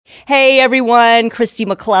Hey everyone, Christy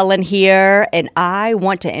McClellan here, and I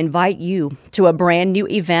want to invite you to a brand new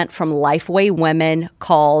event from Lifeway Women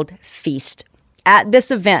called Feast. At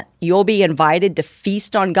this event, you'll be invited to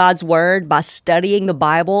feast on God's Word by studying the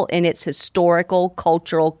Bible in its historical,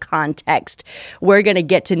 cultural context. We're going to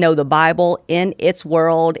get to know the Bible in its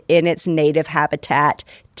world, in its native habitat,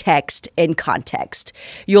 text, and context.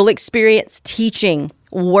 You'll experience teaching,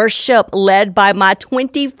 worship led by my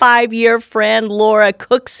 25-year friend Laura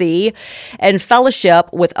Cooksey, and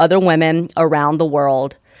fellowship with other women around the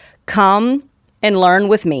world. Come and learn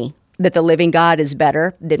with me that the living God is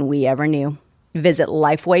better than we ever knew. Visit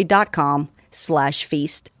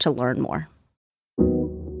lifeway.com/feast to learn more.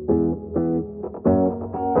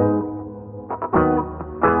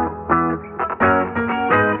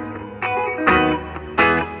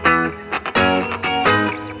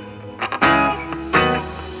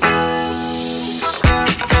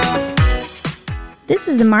 This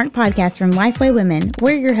is the Mark Podcast from Lifeway Women.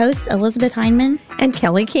 We're your hosts, Elizabeth Heineman and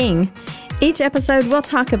Kelly King. Each episode, we'll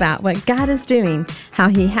talk about what God is doing, how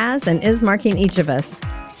He has and is marking each of us.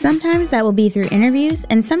 Sometimes that will be through interviews,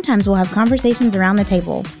 and sometimes we'll have conversations around the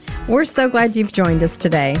table. We're so glad you've joined us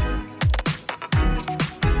today.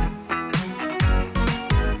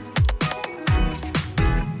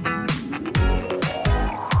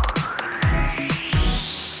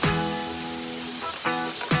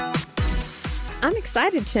 I'm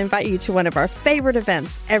excited to invite you to one of our favorite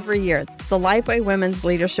events every year, the Lifeway Women's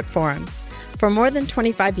Leadership Forum. For more than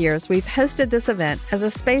 25 years, we've hosted this event as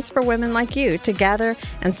a space for women like you to gather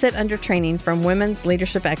and sit under training from women's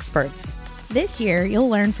leadership experts. This year, you'll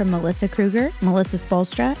learn from Melissa Kruger, Melissa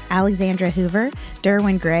Spolstra, Alexandra Hoover,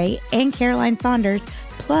 Derwin Gray, and Caroline Saunders,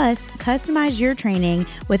 plus customize your training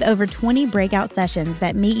with over 20 breakout sessions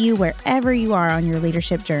that meet you wherever you are on your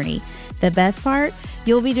leadership journey. The best part?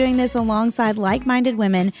 You'll be doing this alongside like-minded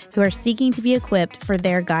women who are seeking to be equipped for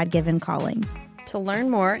their God-given calling. To learn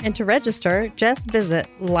more and to register, just visit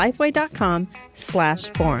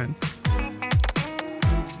lifeway.com/forum.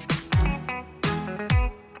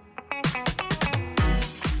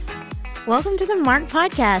 Welcome to the Mark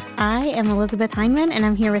Podcast. I am Elizabeth Heineman, and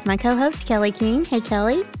I'm here with my co-host, Kelly King. Hey,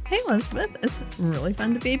 Kelly. Hey, Elizabeth. It's really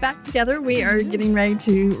fun to be back together. We are getting ready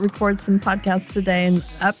to record some podcasts today, and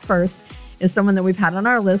up first is someone that we've had on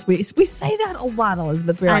our list. We say that a lot,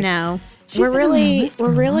 Elizabeth. I know. We're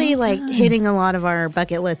really like hitting a lot of our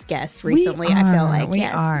bucket list guests recently. I feel like we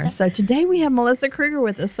are. So today we have Melissa Kruger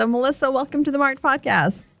with us. So Melissa, welcome to the Marked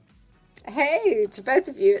Podcast. Hey, to both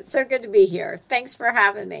of you. It's so good to be here. Thanks for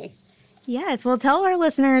having me. Yes. Well, tell our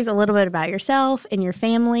listeners a little bit about yourself and your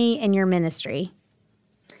family and your ministry.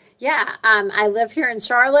 Yeah, I live here in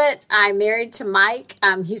Charlotte. I'm married to Mike.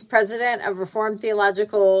 He's president of Reformed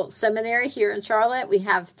Theological Seminary here in Charlotte. We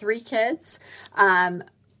have 3 kids.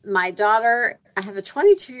 My daughter, I have a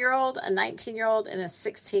 22-year-old, a 19-year-old, and a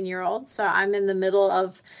 16-year-old. So I'm in the middle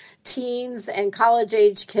of teens and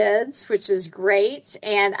college-age kids, which is great.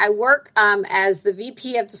 And I work as the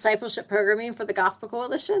VP of Discipleship Programming for the Gospel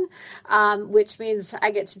Coalition, which means I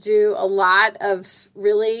get to do a lot of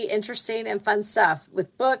really interesting and fun stuff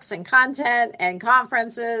with books and content and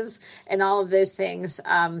conferences and all of those things.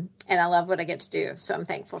 And I love what I get to do. So I'm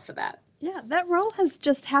thankful for that. Yeah, that role has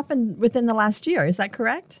just happened within the last year. Is that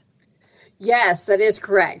correct? Yes, that is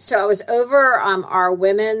correct. So I was over our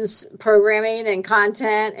women's programming and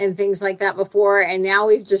content and things like that before, and now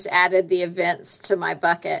we've just added the events to my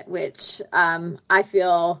bucket, which I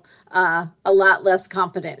feel a lot less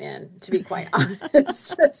competent in, to be quite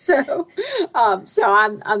honest. So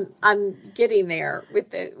I'm getting there with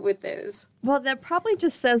those. Well, that probably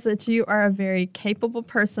just says that you are a very capable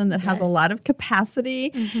person that has a lot of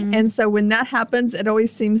capacity, and so when that happens, it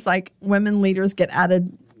always seems like women leaders get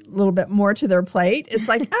added a little bit more to their plate. It's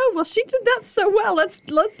like, oh, well, she did that so well. Let's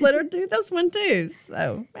let her do this one too.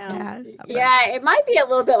 So, it might be a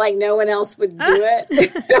little bit like no one else would do it.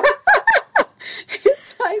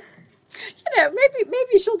 It's like,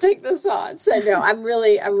 maybe she'll take this on. So no, I'm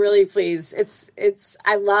really pleased.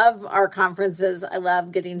 I love our conferences. I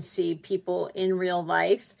love getting to see people in real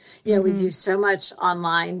life. We do so much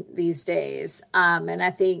online these days. And I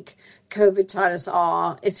think COVID taught us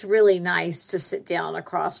all, it's really nice to sit down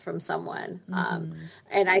across from someone.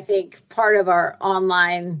 And I think part of our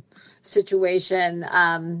online situation,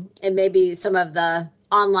 and maybe some of the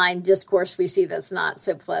online discourse we see that's not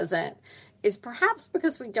so pleasant, is perhaps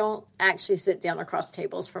because we don't actually sit down across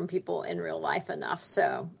tables from people in real life enough.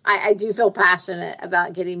 So I do feel passionate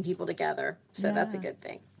about getting people together. So that's a good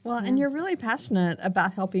thing. Well, and you're really passionate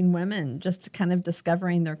about helping women just kind of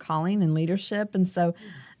discovering their calling and leadership. And so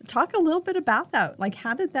talk a little bit about that. Like,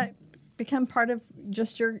 how did that become part of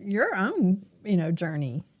just your own,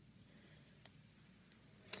 journey.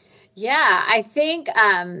 Yeah, I think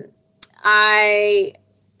I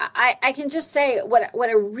can just say what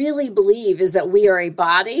I really believe is that we are a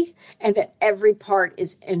body and that every part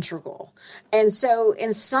is integral. And so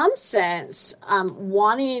in some sense,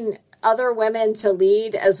 wanting other women to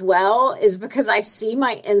lead as well is because I see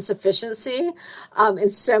my insufficiency in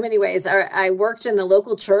so many ways. I worked in the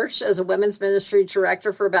local church as a women's ministry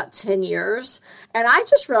director for about 10 years. And I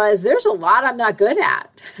just realized there's a lot I'm not good at.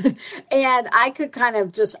 And I could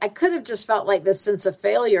have just felt like this sense of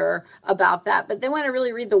failure about that. But then when I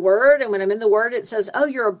really read the word, and when I'm in the word, it says, oh,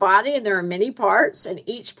 you're a body and there are many parts and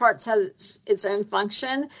each part has its own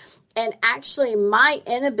function. And actually, my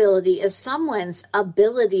inability is someone's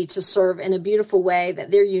ability to serve in a beautiful way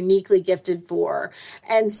that they're uniquely gifted for.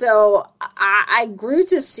 And so I grew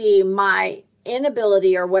to see my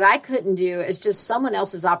inability, or what I couldn't do, is just someone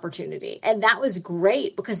else's opportunity. And that was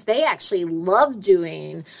great because they actually loved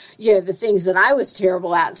doing, the things that I was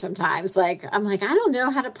terrible at sometimes. I'm like, I don't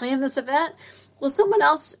know how to plan this event. Well, someone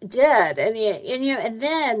else did. And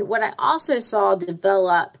then what I also saw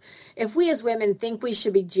develop, if we as women think we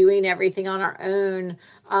should be doing everything on our own,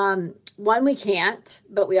 one, we can't,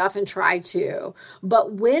 but we often try to.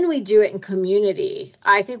 But when we do it in community,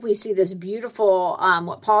 I think we see this beautiful,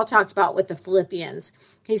 what Paul talked about with the Philippians.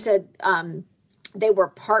 He said, they were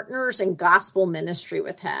partners in gospel ministry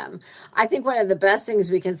with him. I think one of the best things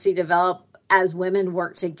we can see develop as women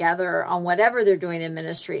work together on whatever they're doing in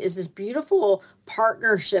ministry is this beautiful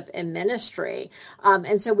partnership in ministry.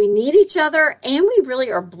 And so we need each other, and we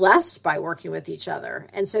really are blessed by working with each other.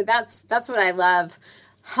 And so that's what I love,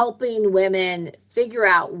 helping women figure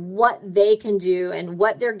out what they can do and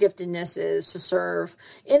what their giftedness is to serve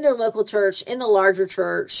in their local church, in the larger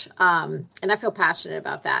church. And I feel passionate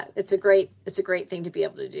about that. It's a great thing to be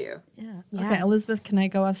able to do. Yeah. Okay, Elizabeth, can I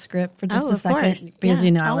go off script for just a second? Course. Because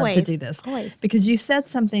Yeah, I love to do this. Always. Because you said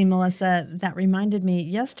something, Melissa, that reminded me.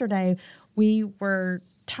 Yesterday, we were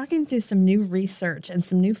talking through some new research and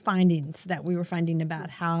some new findings that we were finding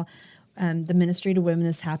about how the ministry to women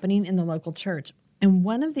is happening in the local church. And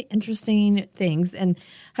one of the interesting things, and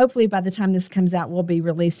hopefully by the time this comes out, we'll be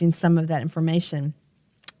releasing some of that information,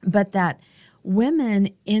 but that women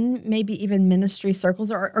in maybe even ministry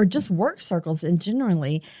circles or just work circles in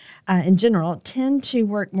general tend to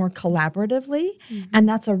work more collaboratively, and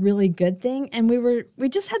that's a really good thing. And we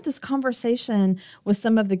just had this conversation with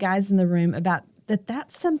some of the guys in the room about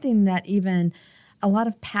that's something that even a lot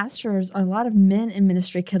of pastors or a lot of men in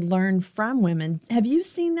ministry could learn from women. Have you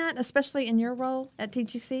seen that, especially in your role at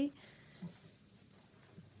TGC?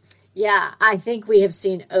 Yeah, I think we have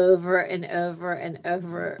seen over and over and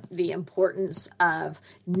over the importance of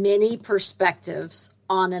many perspectives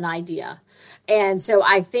on an idea. And so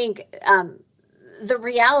I think the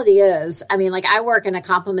reality is, I work in a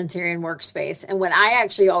complementarian workspace. And what I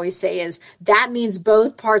actually always say is that means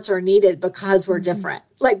both parts are needed because we're different.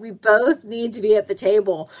 We both need to be at the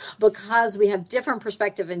table because we have different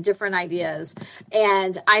perspective and different ideas.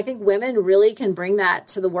 And I think women really can bring that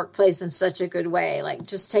to the workplace in such a good way.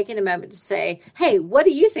 Just taking a moment to say, hey, what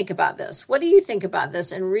do you think about this? What do you think about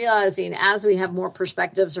this? And realizing as we have more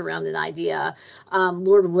perspectives around an idea,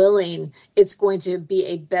 Lord willing, it's going to be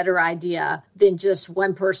a better idea than just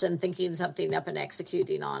one person thinking something up and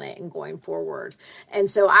executing on it and going forward. And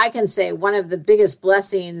so I can say one of the biggest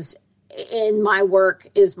blessings in my work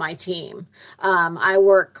is my team. I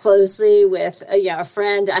work closely with a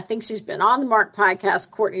friend. I think she's been on the Mark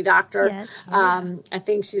podcast, Courtney Doctor. Yes. I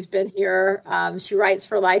think she's been here. She writes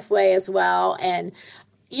for Lifeway as well. And,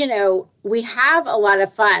 we have a lot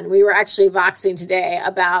of fun. We were actually voxing today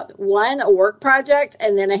about a work project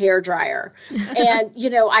and then a hair dryer. And,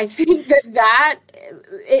 I think that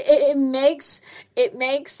it makes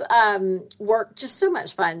work just so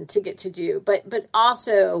much fun to get to do. But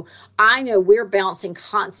also I know we're bouncing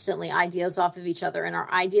constantly ideas off of each other, and our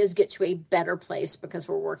ideas get to a better place because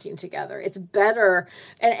we're working together. It's better.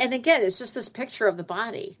 And again, it's just this picture of the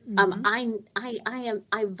body. I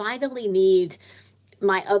vitally need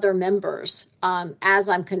my other members as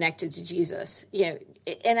I'm connected to Jesus.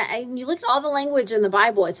 And you look at all the language in the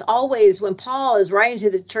Bible, it's always, when Paul is writing to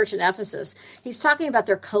the church in Ephesus, he's talking about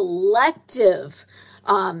their collective,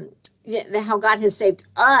 how God has saved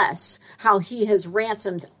us, how he has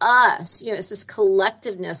ransomed us. It's this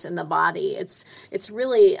collectiveness in the body. It's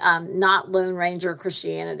really not Lone Ranger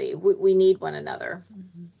Christianity. We need one another.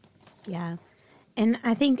 Yeah. And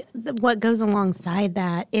I think what goes alongside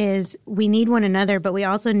that is we need one another, but we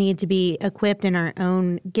also need to be equipped in our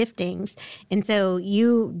own giftings. And so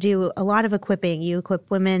you do a lot of equipping. You equip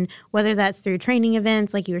women, whether that's through training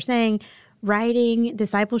events, like you were saying, writing,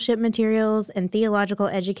 discipleship materials, and theological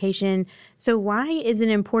education. So why is it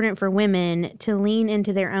important for women to lean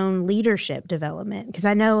into their own leadership development? Because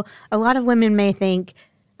I know a lot of women may think,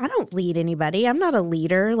 I don't lead anybody. I'm not a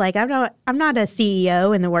leader. Like I'm not a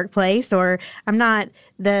CEO in the workplace, or I'm not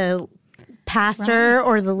the pastor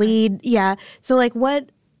or the lead. Yeah. So like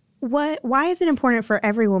why is it important for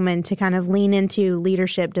every woman to kind of lean into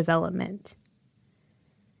leadership development?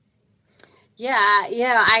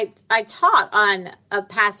 Yeah. I taught on a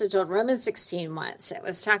passage on Romans 16 once. It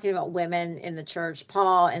was talking about women in the church.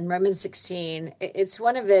 Paul in Romans 16. It's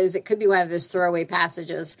one of those, it could be one of those throwaway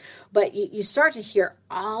passages, but you start to hear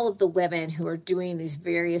all of the women who are doing these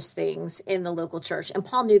various things in the local church. And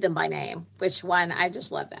Paul knew them by name, which one, I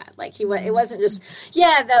just love that. Like it wasn't just,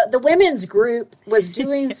 the women's group was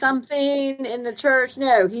doing something in the church.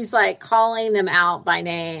 No, he's like calling them out by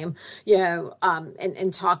name,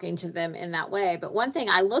 and talking to them in that way. But one thing,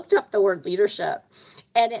 I looked up the word leadership,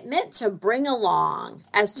 and it meant to bring along,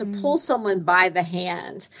 as to pull someone by the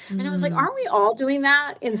hand. And I was like, aren't we all doing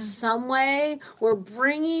that in some way? We're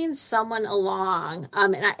bringing someone along.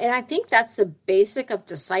 And I think that's the basic of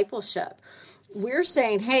discipleship. We're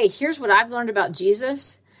saying, hey, here's what I've learned about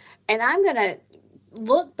Jesus. And I'm going to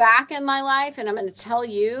look back in my life, and I'm going to tell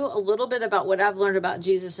you a little bit about what I've learned about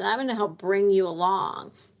Jesus. And I'm going to help bring you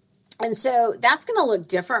along. And so that's going to look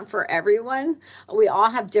different for everyone. We all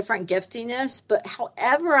have different giftiness, but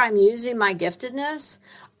however I'm using my giftedness,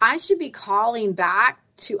 I should be calling back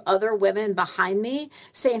to other women behind me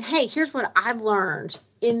saying, hey, here's what I've learned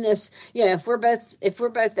in this. If we're both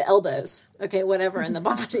the elbows, okay, whatever in the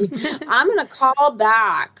body, I'm going to call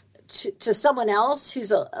back to someone else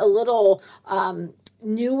who's a little,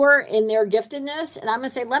 newer in their giftedness, and I'm going to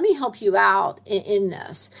say, let me help you out in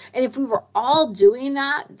this. And if we were all doing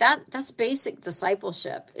that's basic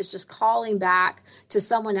discipleship. It's just calling back to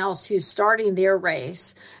someone else who's starting their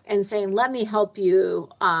race and saying, let me help you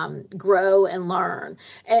grow and learn.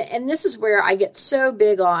 And this is where I get so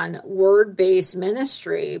big on word-based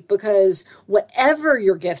ministry, because whatever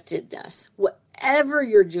your giftedness, whatever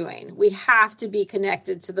you're doing, we have to be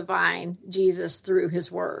connected to the vine, Jesus, through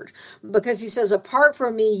his word, because he says, apart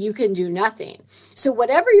from me, you can do nothing. So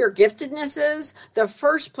whatever your giftedness is, the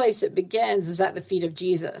first place it begins is at the feet of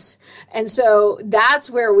Jesus. And so that's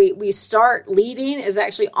where we start leading, is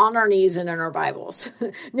actually on our knees and in our Bibles,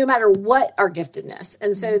 no matter what our giftedness.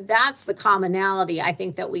 And so that's the commonality, I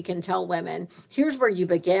think, that we can tell women, here's where you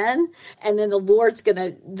begin. And then the Lord's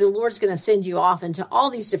going to send you off into all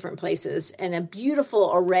these different places and a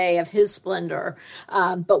beautiful array of his splendor.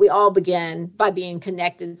 But we all begin by being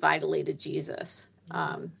connected vitally to Jesus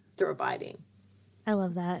through abiding. I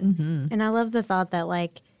love that. Mm-hmm. And I love the thought that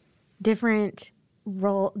like different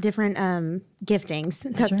giftings,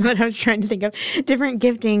 that's what I was trying to think of, different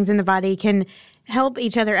giftings in the body can help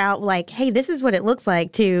each other out. Like, hey, this is what it looks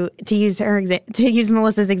like to use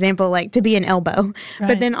Melissa's example, like to be an elbow. Right.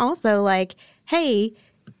 But then also like, hey,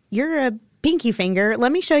 you're a pinky finger.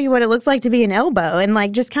 Let me show you what it looks like to be an elbow, and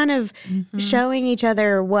like just kind of showing each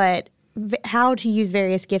other how to use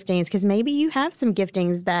various giftings, because maybe you have some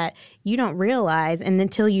giftings that you don't realize, and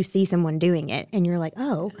until you see someone doing it and you're like,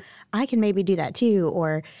 oh, I can maybe do that too,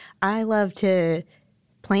 or I love to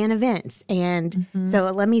plan events, and so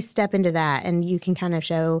let me step into that, and you can kind of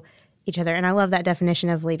show each other. And I love that definition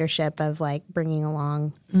of leadership, of like bringing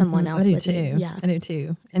along someone else. I do too. Yeah, I do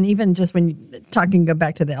too. And even just when you go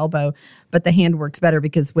back to the elbow, but the hand works better,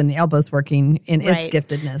 because when the elbow's working in its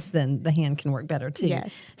giftedness, then the hand can work better too.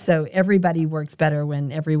 Yes. So everybody works better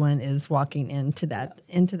when everyone is walking into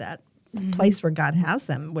that place where God has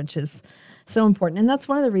them, which is so important. And that's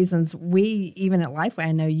one of the reasons we, even at Lifeway,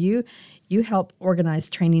 I know you help organize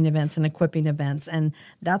training events and equipping events, and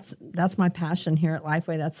that's my passion here at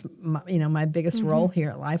Lifeway. That's my biggest role here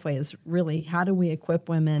at Lifeway, is really how do we equip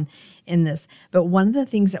women in this. But one of the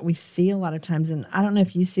things that we see a lot of times, and I don't know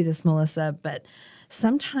if you see this, Melissa, but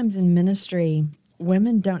sometimes in ministry,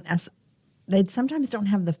 women they sometimes don't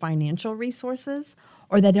have the financial resources,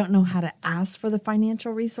 or they don't know how to ask for the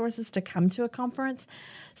financial resources to come to a conference.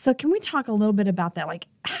 So can we talk a little bit about that? Like,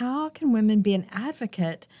 how can women be an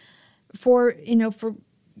advocate for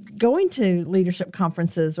going to leadership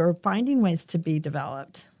conferences or finding ways to be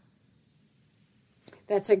developed?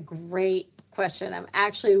 That's a great question.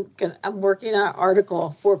 I'm working on an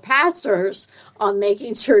article for pastors on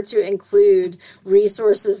making sure to include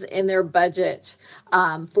resources in their budget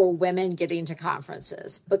for women getting to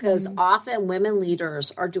conferences, because often women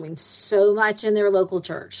leaders are doing so much in their local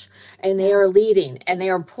church, and they are leading and they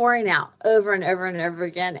are pouring out over and over and over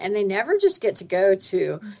again, and they never just get to go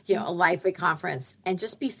to a Lifeway conference and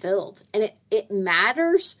just be filled. And it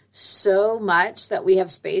matters so much that we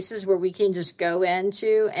have spaces where we can just go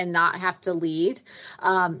into and not have to lead,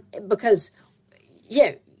 because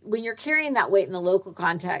when you're carrying that weight in the local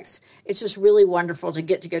context, it's just really wonderful to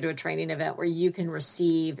get to go to a training event where you can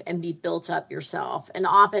receive and be built up yourself. And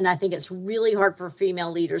often I think it's really hard for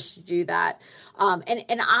female leaders to do that.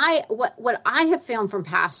 What I have found from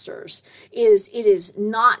pastors is it is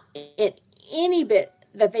not any bit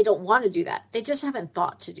that they don't want to do that. They just haven't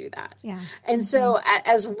thought to do that. Yeah. And so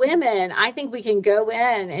as women, I think we can go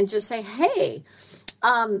in and just say, hey,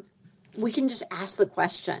 we can just ask the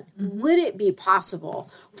question, would it be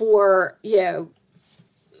possible for,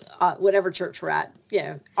 whatever church we're at,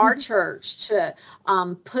 our church to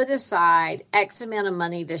put aside X amount of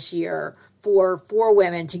money this year for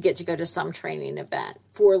women to get to go to some training event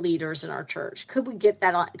for leaders in our church? Could we get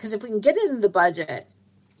that on? Because if we can get it in the budget,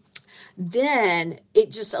 then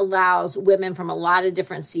it just allows women from a lot of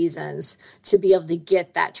different seasons to be able to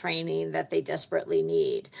get that training that they desperately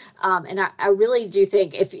need. And I really do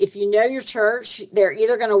think if you know your church, they're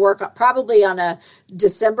either going to work probably on a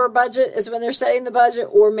December budget is when they're setting the budget,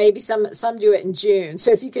 or maybe some do it in June.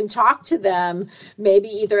 So if you can talk to them, maybe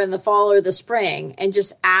either in the fall or the spring, and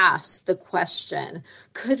just ask the question,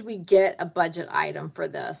 could we get a budget item for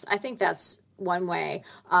this? I think that's one way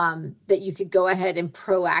that you could go ahead and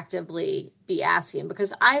proactively be asking,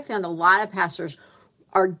 because I have found a lot of pastors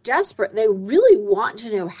are desperate. They really want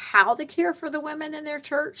to know how to care for the women in their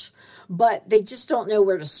church, but they just don't know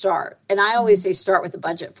where to start. And I always say start with a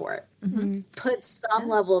budget for it. Put some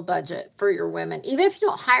level of budget for your women. Even if you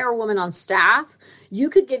don't hire a woman on staff, you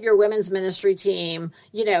could give your women's ministry team,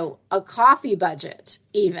 a coffee budget,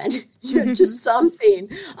 even just something,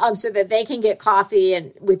 so that they can get coffee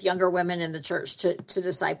and with younger women in the church to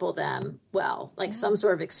disciple them well, like some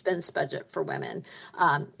sort of expense budget for women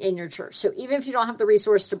in your church. So even if you don't have the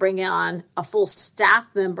resource to bring on a full staff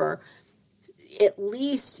member, at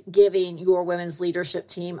least giving your women's leadership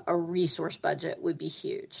team a resource budget would be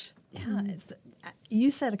huge. Yeah,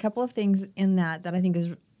 you said a couple of things in that I think is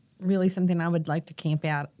really something I would like to camp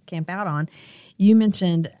out on. You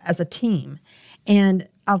mentioned as a team, and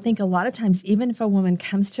I'll think a lot of times, even if a woman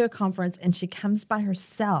comes to a conference and she comes by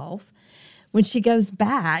herself, when she goes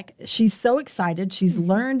back, she's so excited. She's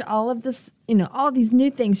learned all of this, all of these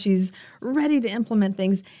new things. She's ready to implement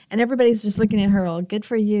things. And everybody's just looking at her, well, good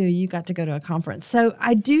for you. You got to go to a conference. So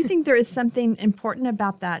I do think there is something important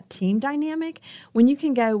about that team dynamic when you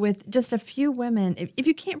can go with just a few women. If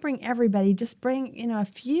you can't bring everybody, just bring, a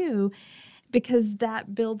few, because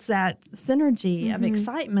that builds that synergy of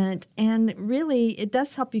excitement, and really it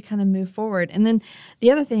does help you kind of move forward. And then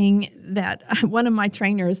the other thing that one of my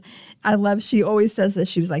trainers, I love, she always says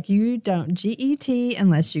this, she was like, you don't GET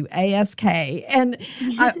unless you ASK. And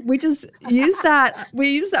we just use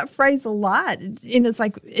that phrase a lot. And it's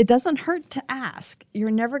like, it doesn't hurt to ask.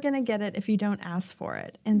 You're never going to get it if you don't ask for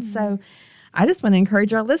it. And so I just want to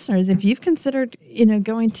encourage our listeners, if you've considered,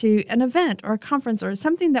 going to an event or a conference or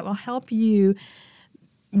something that will help you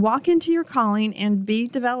walk into your calling and be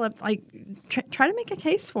developed, like try to make a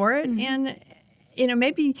case for it. And,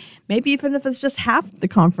 maybe even if it's just half the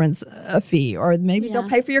conference fee, or maybe they'll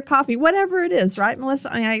pay for your coffee, whatever it is, right,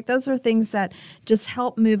 Melissa? Those are things that just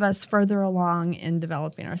help move us further along in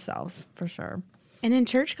developing ourselves, for sure. And in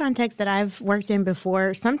church context that I've worked in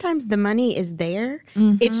before, sometimes the money is there.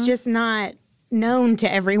 It's just not known to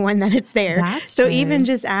everyone that it's there. That's so true. Even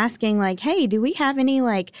just asking hey, do we have any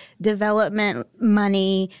development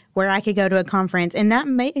money where I could go to a conference? And that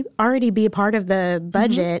may already be a part of the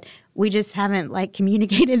budget. We just haven't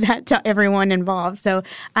communicated that to everyone involved. So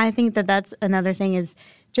I think that that's another thing, is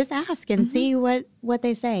just ask and see what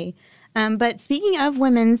they say. But speaking of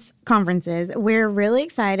women's conferences, we're really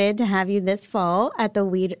excited to have you this fall at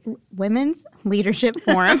the Women's Leadership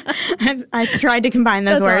Forum. I tried to combine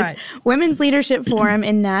those words. Right. Women's Leadership Forum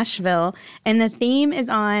in Nashville. And the theme is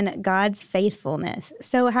on God's faithfulness.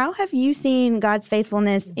 So how have you seen God's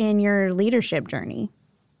faithfulness in your leadership journey?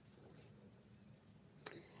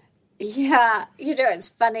 Yeah, it's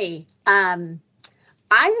funny. I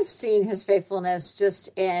have seen his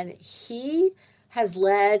faithfulness he has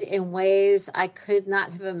led in ways I could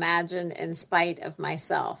not have imagined in spite of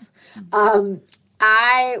myself.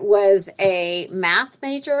 I was a math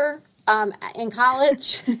major in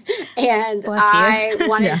college, and Bless I you.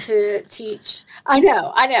 wanted to teach. I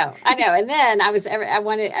know. And then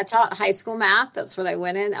I taught high school math. That's what I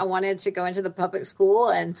went in. I wanted to go into the public school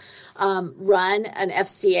and run an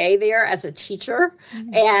FCA there as a teacher.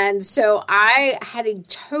 Mm-hmm. And so I had a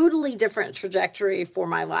totally different trajectory for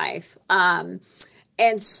my life. And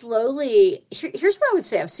slowly, here's what I would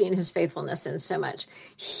say I've seen his faithfulness in so much.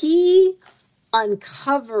 He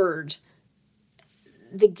uncovered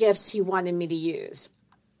the gifts he wanted me to use.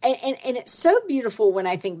 And it's so beautiful when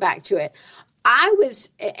I think back to it. I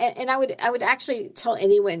would actually tell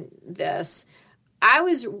anyone this. I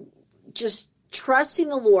was just trusting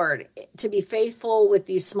the Lord to be faithful with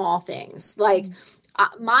these small things. Like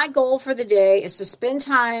my goal for the day is to spend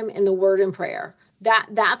time in the Word and prayer.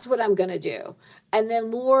 That's what I'm going to do. And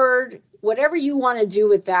then, Lord, whatever you want to do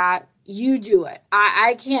with that, you do it.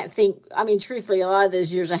 I can't think, truthfully, a lot of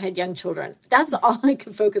those years I had young children. That's all I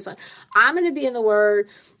could focus on. I'm going to be in the Word,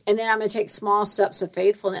 and then I'm going to take small steps of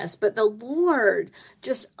faithfulness. But the Lord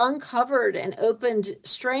just uncovered and opened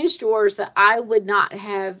strange doors that I would not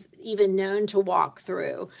have even known to walk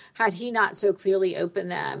through had He not so clearly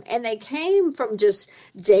opened them. And they came from just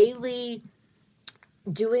daily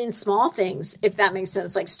doing small things, if that makes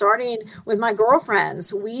sense. Like starting with my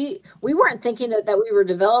girlfriends, we weren't thinking that we were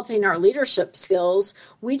developing our leadership skills.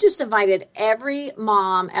 We just invited every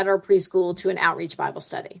mom at our preschool to an outreach Bible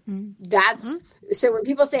study. So when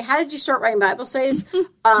people say, how did you start writing Bible studies?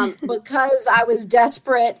 Because I was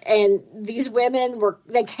desperate, and these women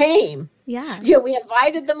they came. Yeah. We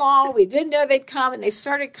invited them all. We didn't know they'd come, and they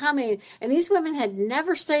started coming. And these women had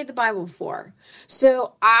never studied the Bible before.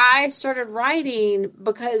 So I started writing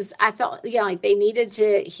because I felt, like they needed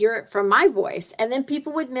to hear it from my voice. And then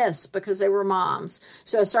people would miss because they were moms.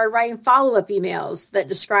 So I started writing follow-up emails that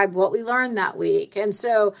described what we learned that week. And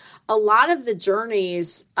so a lot of the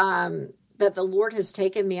journeys that the Lord has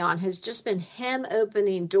taken me on has just been Him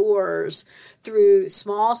opening doors through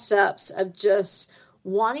small steps of just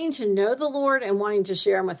wanting to know the Lord and wanting to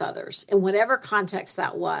share Him with others in whatever context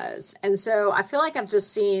that was. And so I feel like I've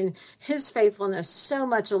just seen His faithfulness so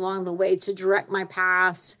much along the way to direct my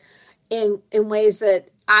paths in ways that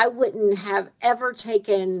I wouldn't have ever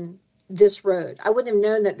taken this road. I wouldn't have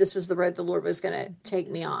known that this was the road the Lord was going to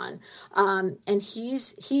take me on. And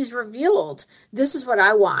he's revealed, this is what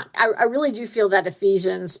I want. I really do feel that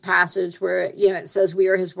Ephesians passage where, it says we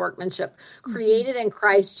are His workmanship, created in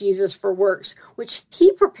Christ Jesus for works, which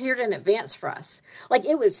He prepared in advance for us. Like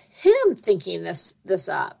it was Him thinking this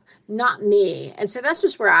up, not me. And so that's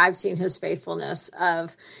just where I've seen His faithfulness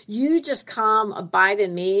of, you just come, abide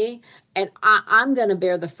in me, and I'm going to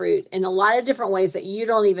bear the fruit in a lot of different ways that you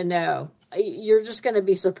don't even know. You're just going to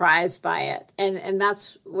be surprised by it. And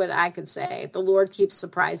that's what I could say. The Lord keeps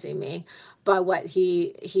surprising me by what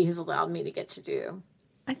He has allowed me to get to do.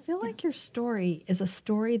 I feel like your story is a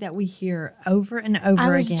story that we hear over and over again.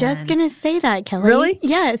 I was just going to say that, Kelly. Really?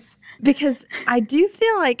 Yes. Because I do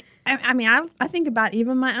feel like, I think about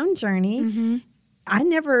even my own journey. Mm-hmm. I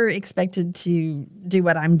never expected to do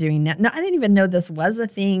what I'm doing now. No, I didn't even know this was a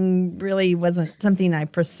thing, really wasn't something I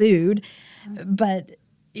pursued. But,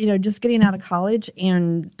 just getting out of college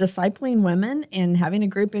and discipling women and having a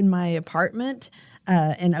group in my apartment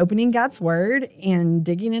and opening God's Word and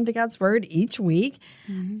digging into God's Word each week,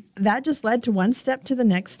 that just led to one step to the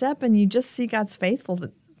next step. And you just see God's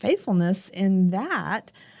faithfulness in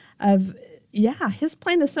that of, His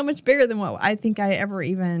plan is so much bigger than what I think I ever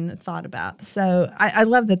even thought about. So I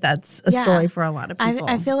love that that's a story for a lot of people.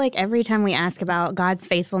 I feel like every time we ask about God's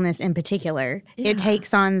faithfulness in particular, it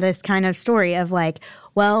takes on this kind of story of like,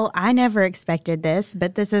 well, I never expected this,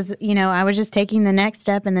 but this is, I was just taking the next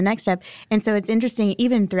step and the next step. And so it's interesting,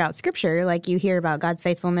 even throughout Scripture, like you hear about God's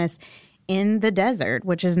faithfulness in the desert,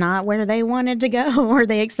 which is not where they wanted to go or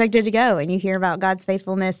they expected to go. And you hear about God's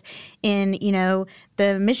faithfulness in,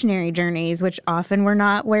 the missionary journeys, which often were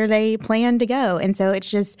not where they planned to go. And so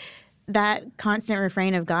it's just that constant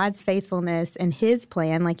refrain of God's faithfulness and His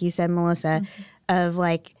plan, like you said, Melissa, of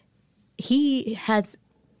like, He has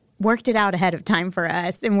worked it out ahead of time for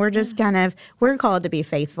us. And we're just we're called to be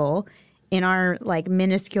faithful in our like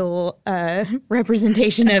minuscule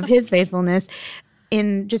representation of His faithfulness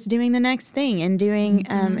in just doing the next thing and doing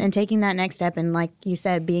and taking that next step. And like you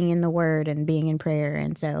said, being in the Word and being in prayer.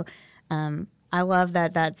 And so I love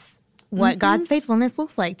that that's what God's faithfulness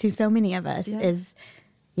looks like to so many of us is,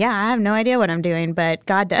 I have no idea what I'm doing, but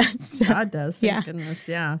God does. God does. Thank goodness.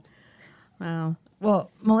 Yeah. Wow.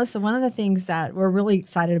 Well, Melissa, one of the things that we're really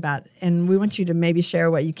excited about, and we want you to maybe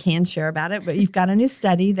share what you can share about it, but you've got a new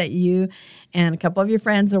study that you and a couple of your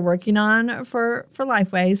friends are working on for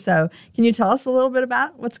Lifeway. So can you tell us a little bit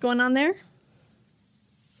about what's going on there?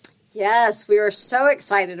 Yes, we were so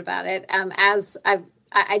excited about it.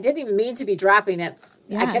 I didn't even mean to be dropping it.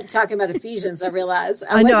 Yeah. I kept talking about Ephesians, I realized.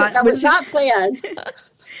 I know. That was not planned.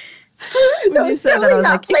 When you said that, I was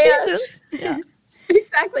like, Ephesians. Yeah.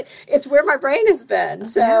 Exactly. It's where my brain has been.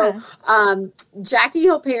 So Jackie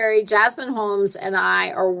Hill Perry, Jasmine Holmes, and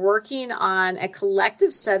I are working on a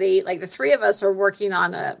collective study. Like the three of us are working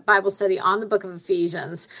on a Bible study on the book of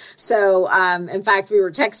Ephesians. So in fact, we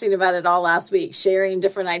were texting about it all last week, sharing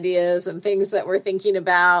different ideas and things that we're thinking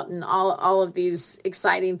about and all of these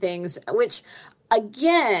exciting things, which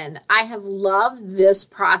again, I have loved this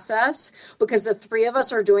process because the three of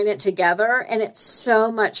us are doing it together and it's so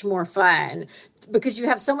much more fun because you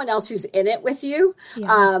have someone else who's in it with you.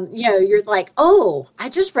 Yeah. You're like, oh, I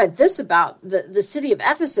just read this about the city of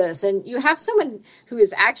Ephesus, and you have someone who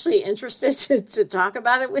is actually interested to talk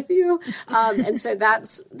about it with you. And so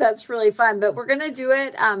that's really fun, but we're going to do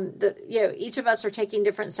it. Each of us are taking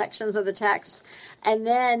different sections of the text. And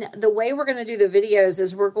then the way we're going to do the videos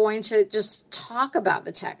is we're going to just talk about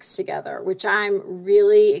the text together, which I'm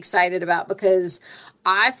really excited about because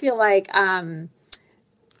I feel like,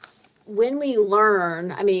 when we learn,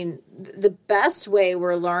 the best way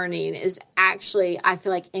we're learning is actually, I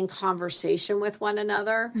feel like, in conversation with one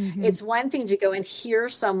another. Mm-hmm. It's one thing to go and hear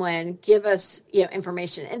someone give us,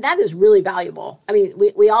 information, and that is really valuable.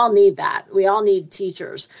 We all need that. We all need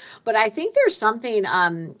teachers. But I think there's something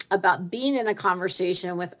about being in a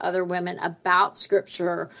conversation with other women about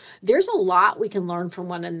Scripture. There's a lot we can learn from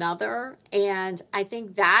one another. And I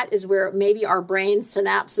think that is where maybe our brain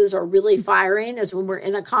synapses are really firing, is when we're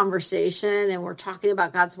in a conversation and we're talking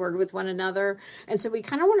about God's Word with one another. And so we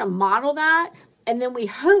kind of want to model that. And then we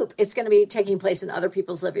hope it's going to be taking place in other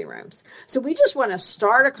people's living rooms. So we just want to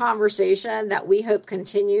start a conversation that we hope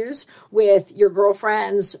continues with your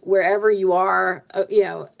girlfriends, wherever you are,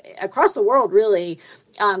 across the world, really,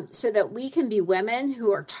 so that we can be women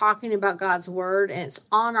who are talking about God's Word, and it's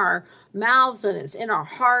on our mouths and it's in our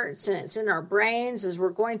hearts and it's in our brains as we're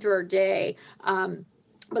going through our day.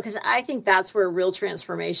 Because I think that's where real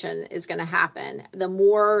transformation is going to happen. The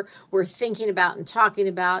more we're thinking about and talking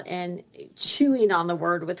about and chewing on the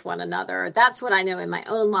Word with one another, that's what I know in my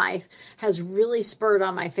own life has really spurred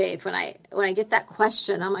on my faith. When I get that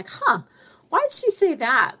question, I'm like, why did she say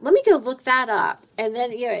that? Let me go look that up. And then,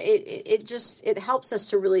 it helps us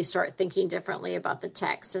to really start thinking differently about the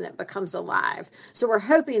text, and it becomes alive. So we're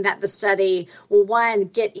hoping that the study will, one,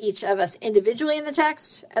 get each of us individually in the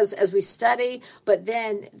text as we study, but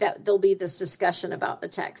then that there'll be this discussion about the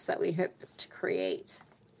text that we hope to create.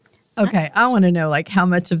 Okay, I want to know, how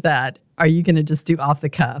much of that are you going to just do off the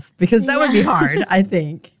cuff? Because that would be hard, I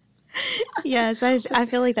think. Yes, I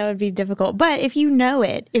feel like that would be difficult. But if you know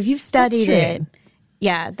it, if you've studied it,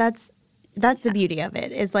 that's the beauty of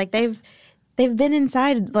it. It's like they've been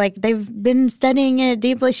inside, they've been studying it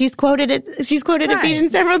deeply. She's quoted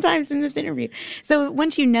Ephesians several times in this interview. So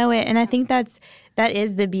once you know it, and I think that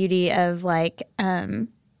is the beauty of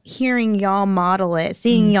hearing y'all model it,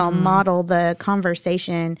 seeing y'all model the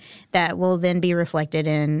conversation that will then be reflected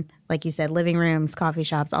in, like you said, living rooms, coffee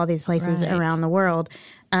shops, all these places around the world.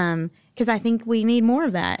 Because I think we need more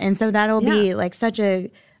of that. And so that'll be such a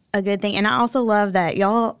good thing. And I also love that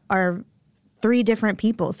y'all are three different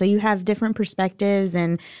people. So you have different perspectives.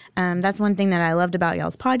 And that's one thing that I loved about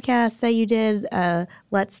y'all's podcast that you did,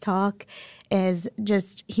 Let's Talk, is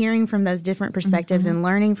just hearing from those different perspectives and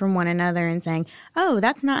learning from one another and saying, oh,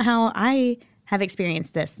 that's not how I have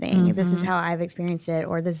experienced this thing. This is how I've experienced it,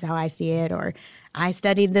 or this is how I see it, or I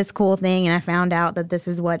studied this cool thing and I found out that this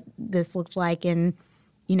is what this looked like in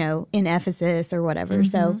Ephesus or whatever.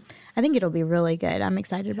 So I think it'll be really good. I'm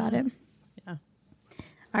excited about it. Yeah.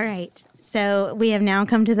 All right. So we have now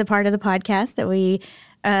come to the part of the podcast that we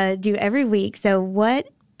do every week. So what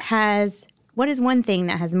is one thing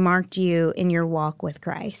that has marked you in your walk with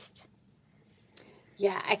Christ?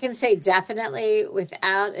 Yeah, I can say definitely,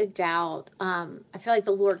 without a doubt, I feel like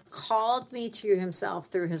the Lord called me to Himself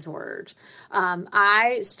through His Word.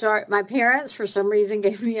 My parents, for some reason,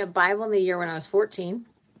 gave me a Bible in the year when I was 14.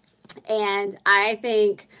 And I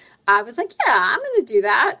think I was like, yeah, I'm going to do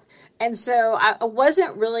that. And so I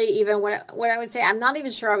wasn't really even what I would say. I'm not even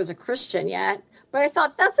sure I was a Christian yet, but I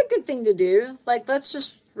thought that's a good thing to do. Let's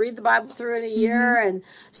just read the Bible through in a year. And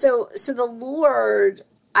so the Lord,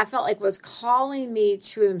 I felt like, was calling me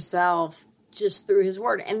to Himself just through his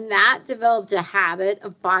word. And that developed a habit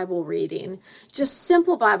of Bible reading, just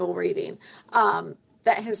simple Bible reading,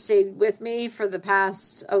 that has stayed with me for the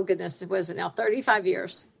past, oh goodness, what is it now? 35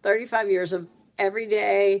 years of every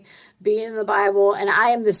day being in the Bible. And I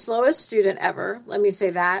am the slowest student ever. Let me say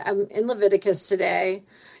that. I'm in Leviticus today,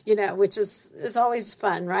 which is always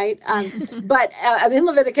fun, right? But I'm in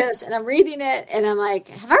Leviticus and I'm reading it and I'm like,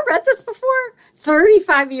 have I read this before?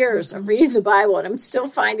 35 years of reading the Bible and I'm still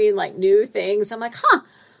finding like new things. I'm like, I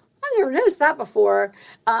never noticed that before.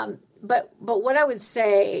 But what I would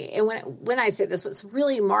say, and when I say this, what's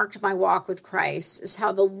really marked my walk with Christ is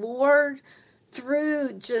how the Lord,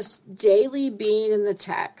 through just daily being in the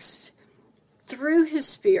text, through his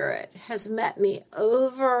Spirit, has met me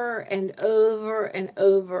over and over and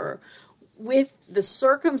over with the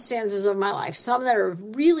circumstances of my life, some that are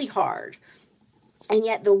really hard. And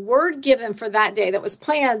yet the word given for that day that was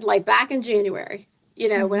planned like back in January,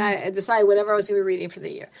 when I decided whatever I was going to be reading for the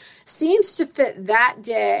year, seems to fit that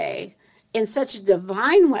day in such a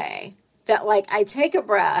divine way that like I take a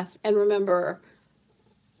breath and remember,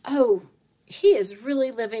 oh, he is really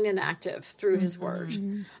living and active through his word.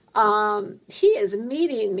 He is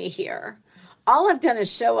meeting me here. All I've done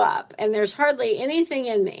is show up and there's hardly anything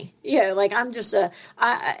in me. Like I'm just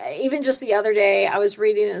even just the other day I was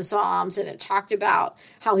reading in Psalms and it talked about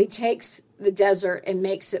how he takes the desert and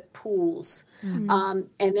makes it pools. And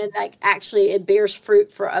then like actually it bears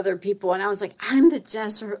fruit for other people. And I was like, I'm the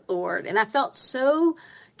desert Lord. And I felt so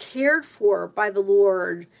cared for by the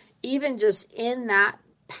Lord, even just in that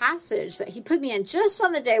passage that he put me in just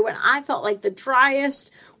on the day when I felt like the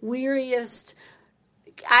driest, weariest,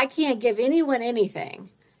 I can't give anyone anything.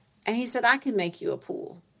 And he said, I can make you a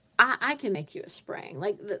pool. I can make you a spring.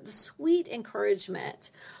 Like the sweet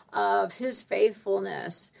encouragement of his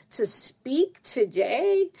faithfulness to speak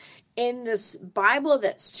today in this Bible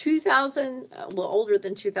that's older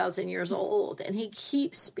than 2,000 years old. And he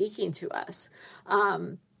keeps speaking to us.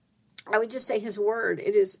 I would just say his word.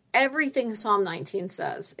 It is everything Psalm 19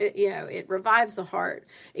 says. It revives the heart.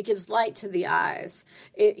 It gives light to the eyes.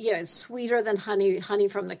 It's sweeter than honey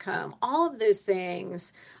from the comb. All of those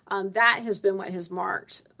things, that has been what has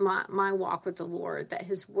marked my walk with the Lord, that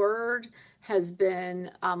his word has been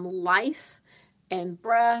life and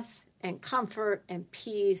breath and comfort and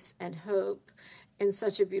peace and hope in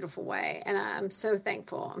such a beautiful way. And I'm so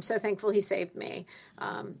thankful. I'm so thankful he saved me.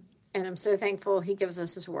 And I'm so thankful he gives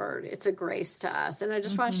us his word. It's a grace to us. And I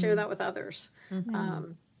just want to share that with others.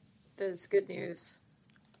 That it's good news.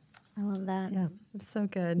 I love that. Yeah, it's so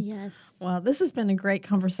good. Yes. Well, this has been a great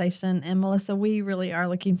conversation. And Melissa, we really are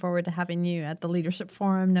looking forward to having you at the Leadership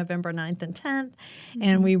Forum November 9th and 10th.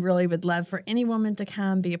 And we really would love for any woman to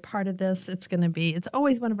come be a part of this. It's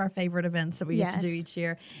always one of our favorite events that we get to do each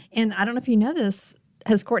year. And I don't know if you know this,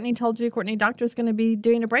 has Courtney told you Courtney Doctor is going to be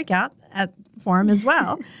doing a breakout at Forum as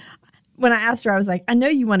well? When I asked her, I was like, I know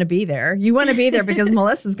you want to be there. You want to be there because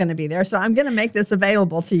Melissa's going to be there. So I'm going to make this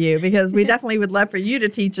available to you because we definitely would love for you to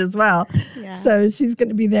teach as well. Yeah. So she's going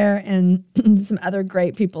to be there and some other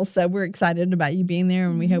great people. So we're excited about you being there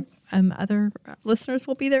and we hope other listeners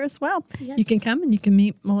will be there as well. Yes. You can come and you can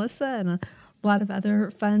meet Melissa and a lot of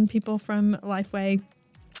other fun people from Lifeway,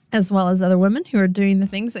 as well as other women who are doing the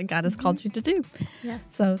things that God has called you to do. Yes.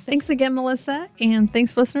 So thanks again, Melissa. And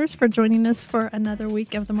thanks, listeners, for joining us for another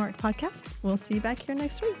week of the Marked Podcast. We'll see you back here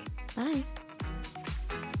next week. Bye.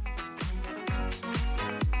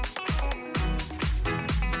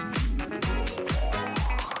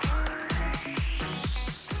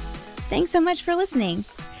 Thanks so much for listening.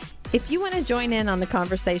 If you want to join in on the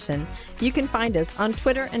conversation, you can find us on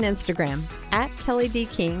Twitter and Instagram at Kelly D.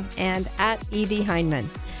 King and at E.D. Hindman.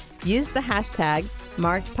 Use the hashtag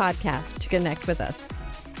 #MarkedPodcast to connect with us.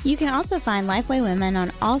 You can also find Lifeway Women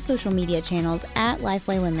on all social media channels at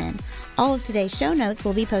Lifeway Women. All of today's show notes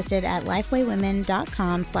will be posted at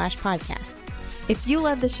lifewaywomen.com/podcast. If you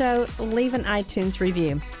love the show, leave an iTunes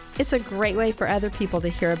review. It's a great way for other people to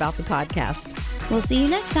hear about the podcast. We'll see you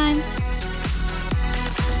next time.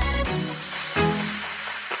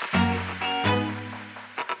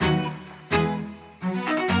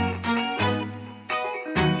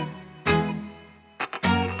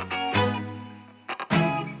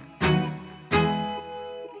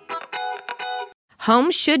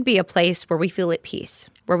 Home should be a place where we feel at peace,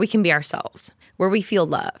 where we can be ourselves, where we feel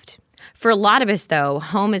loved. For a lot of us, though,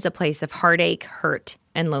 home is a place of heartache, hurt,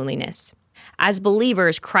 and loneliness. As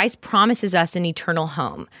believers, Christ promises us an eternal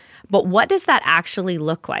home. But what does that actually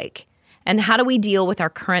look like? And how do we deal with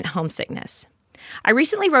our current homesickness? I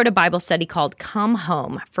recently wrote a Bible study called Come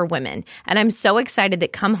Home for women, and I'm so excited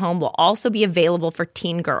that Come Home will also be available for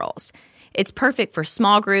teen girls. It's perfect for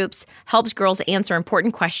small groups, helps girls answer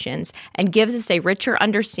important questions, and gives us a richer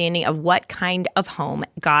understanding of what kind of home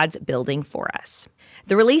God's building for us.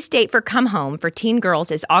 The release date for Come Home for teen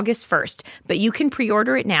girls is August 1st, but you can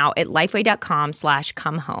pre-order it now at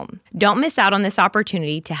lifeway.com/comehome. Don't miss out on this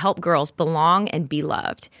opportunity to help girls belong and be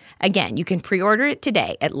loved. Again, you can pre-order it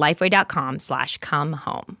today at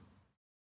lifeway.com/comehome.